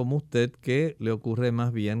personas como usted que le ocurre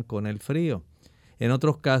más bien con el frío. En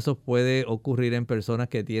otros casos puede ocurrir en personas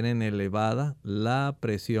que tienen elevada la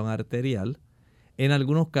presión arterial. En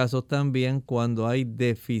algunos casos también cuando hay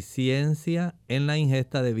deficiencia en la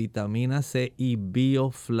ingesta de vitamina C y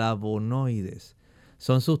bioflavonoides.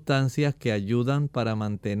 Son sustancias que ayudan para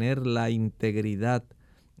mantener la integridad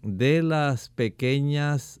de las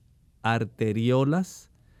pequeñas arteriolas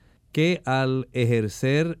que al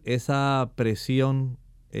ejercer esa presión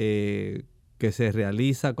que se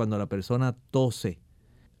realiza cuando la persona tose,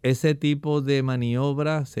 ese tipo de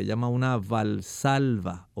maniobra se llama una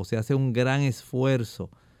valsalva o se hace un gran esfuerzo.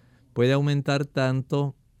 Puede aumentar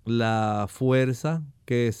tanto la fuerza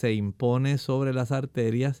que se impone sobre las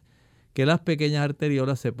arterias que las pequeñas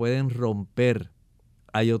arteriolas se pueden romper.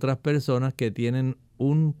 Hay otras personas que tienen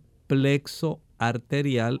un plexo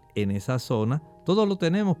arterial en esa zona. Todos lo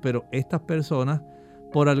tenemos, pero estas personas,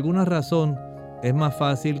 por alguna razón, es más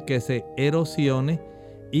fácil que se erosione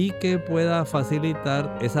y que pueda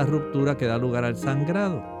facilitar esa ruptura que da lugar al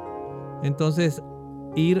sangrado. Entonces,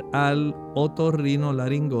 ir al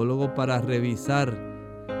otorrinolaringólogo para revisar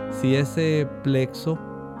si ese plexo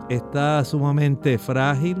está sumamente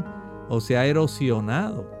frágil o se ha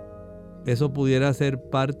erosionado. Eso pudiera ser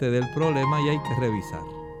parte del problema y hay que revisar.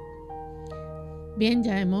 Bien,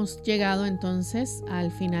 ya hemos llegado entonces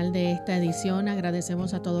al final de esta edición.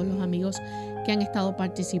 Agradecemos a todos los amigos que han estado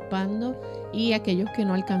participando y aquellos que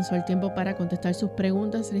no alcanzó el tiempo para contestar sus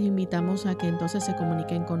preguntas. Les invitamos a que entonces se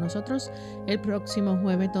comuniquen con nosotros el próximo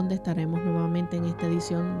jueves, donde estaremos nuevamente en esta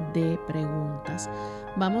edición de preguntas.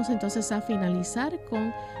 Vamos entonces a finalizar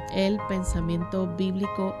con el pensamiento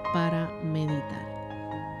bíblico para meditar.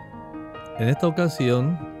 En esta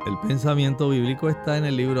ocasión, el pensamiento bíblico está en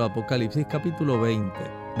el libro de Apocalipsis capítulo 20.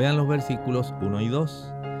 Vean los versículos 1 y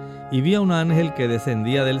 2. Y vi a un ángel que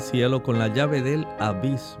descendía del cielo con la llave del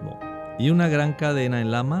abismo y una gran cadena en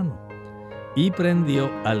la mano. Y prendió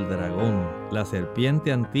al dragón, la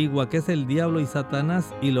serpiente antigua, que es el diablo y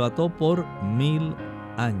Satanás, y lo ató por 1000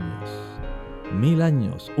 años. 1000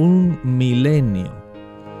 años, un milenio.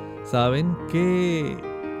 ¿Saben qué?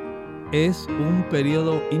 Es un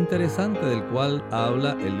periodo interesante del cual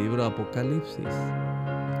habla el libro de Apocalipsis.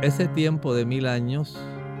 Ese tiempo de 1000 años,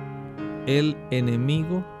 el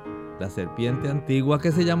enemigo, la serpiente antigua,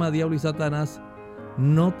 que se llama Diablo y Satanás,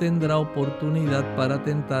 no tendrá oportunidad para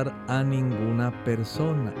tentar a ninguna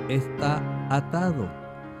persona. Está atado.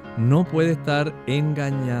 No puede estar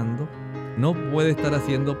engañando, no puede estar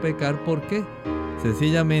haciendo pecar. ¿Por qué?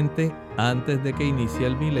 Sencillamente, antes de que inicie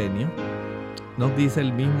el milenio, nos dice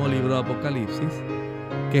el mismo libro de Apocalipsis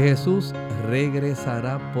que Jesús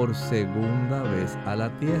regresará por segunda vez a la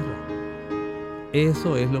tierra.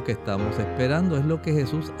 Eso es lo que estamos esperando, es lo que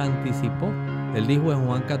Jesús anticipó. Él dijo en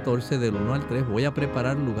Juan 14 del 1 al 3, voy a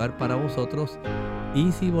preparar lugar para vosotros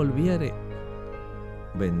y si volviere,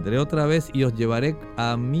 vendré otra vez y os llevaré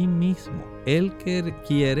a mí mismo. Él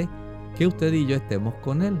quiere que usted y yo estemos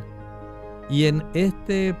con Él. Y en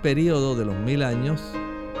este periodo de los 1000 años,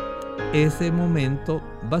 ese momento,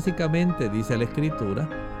 básicamente dice la Escritura,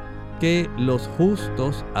 que los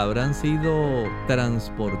justos habrán sido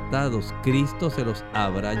transportados, Cristo se los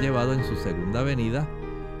habrá llevado en su segunda venida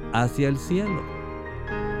hacia el cielo.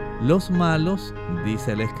 Los malos,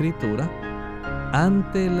 dice la Escritura,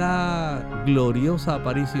 ante la gloriosa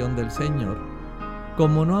aparición del Señor,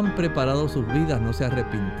 como no han preparado sus vidas, no se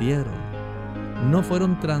arrepintieron, no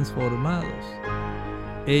fueron transformados,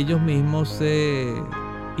 ellos mismos se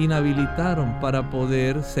inhabilitaron para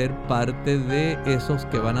poder ser parte de esos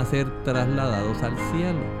que van a ser trasladados al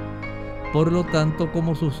cielo. Por lo tanto,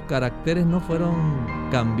 como sus caracteres no fueron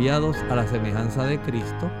cambiados a la semejanza de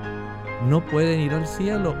Cristo, no pueden ir al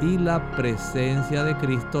cielo y la presencia de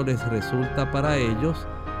Cristo les resulta para ellos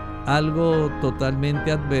algo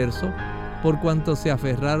totalmente adverso por cuanto se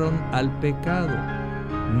aferraron al pecado.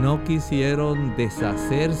 No quisieron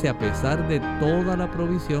deshacerse a pesar de toda la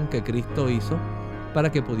provisión que Cristo hizo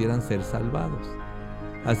para que pudieran ser salvados.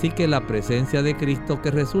 Así que la presencia de Cristo,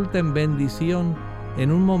 que resulta en bendición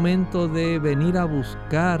en un momento de venir a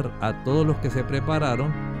buscar a todos los que se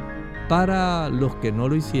prepararon, para los que no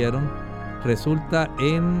lo hicieron, resulta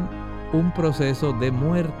en un proceso de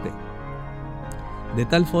muerte. De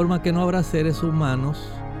tal forma que no habrá seres humanos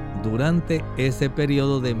durante ese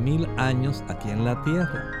periodo de 1000 años aquí en la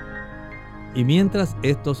tierra. Y mientras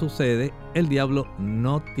esto sucede, el diablo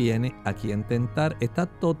no tiene a quien tentar. Está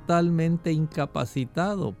totalmente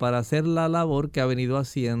incapacitado para hacer la labor que ha venido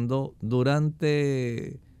haciendo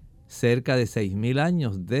durante cerca de 6000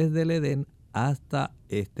 años, desde el Edén hasta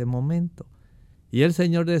este momento. Y el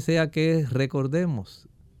Señor desea que recordemos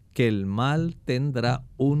que el mal tendrá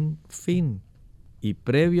un fin. Y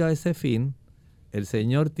previo a ese fin, el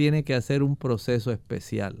Señor tiene que hacer un proceso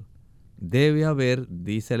especial. Debe haber,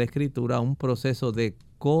 dice la Escritura, un proceso de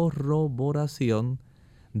corroboración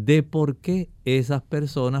de por qué esas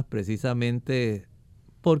personas, precisamente,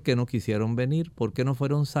 por qué no quisieron venir, por qué no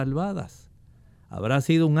fueron salvadas. ¿Habrá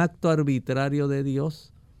sido un acto arbitrario de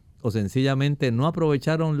Dios o sencillamente no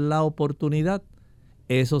aprovecharon la oportunidad?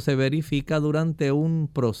 Eso se verifica durante un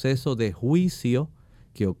proceso de juicio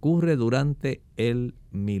que ocurre durante el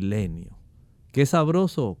milenio. Qué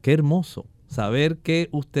sabroso, qué hermoso saber que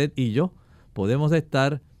usted y yo podemos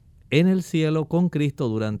estar en el cielo con Cristo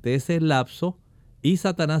durante ese lapso y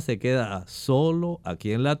Satanás se queda solo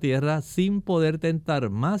aquí en la tierra sin poder tentar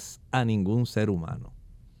más a ningún ser humano.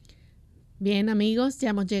 Bien, amigos, ya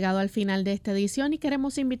hemos llegado al final de esta edición y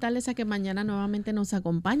queremos invitarles a que mañana nuevamente nos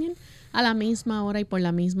acompañen a la misma hora y por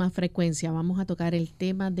la misma frecuencia. Vamos a tocar el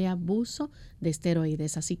tema de abuso de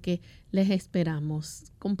esteroides, así que les esperamos.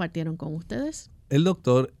 ¿Compartieron con ustedes? El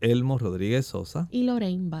doctor Elmo Rodriguez Sosa y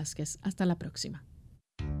Lorraine Vázquez. Hasta la próxima.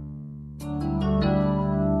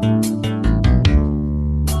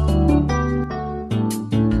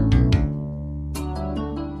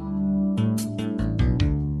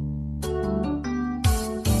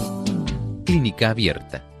 Clínica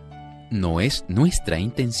Abierta. No es nuestra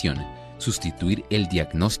intención sustituir el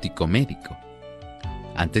diagnóstico médico.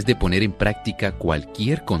 Antes de poner en práctica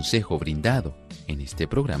cualquier consejo brindado en este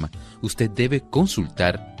programa, usted debe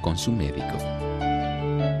consultar con su médico.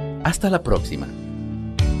 Hasta la próxima.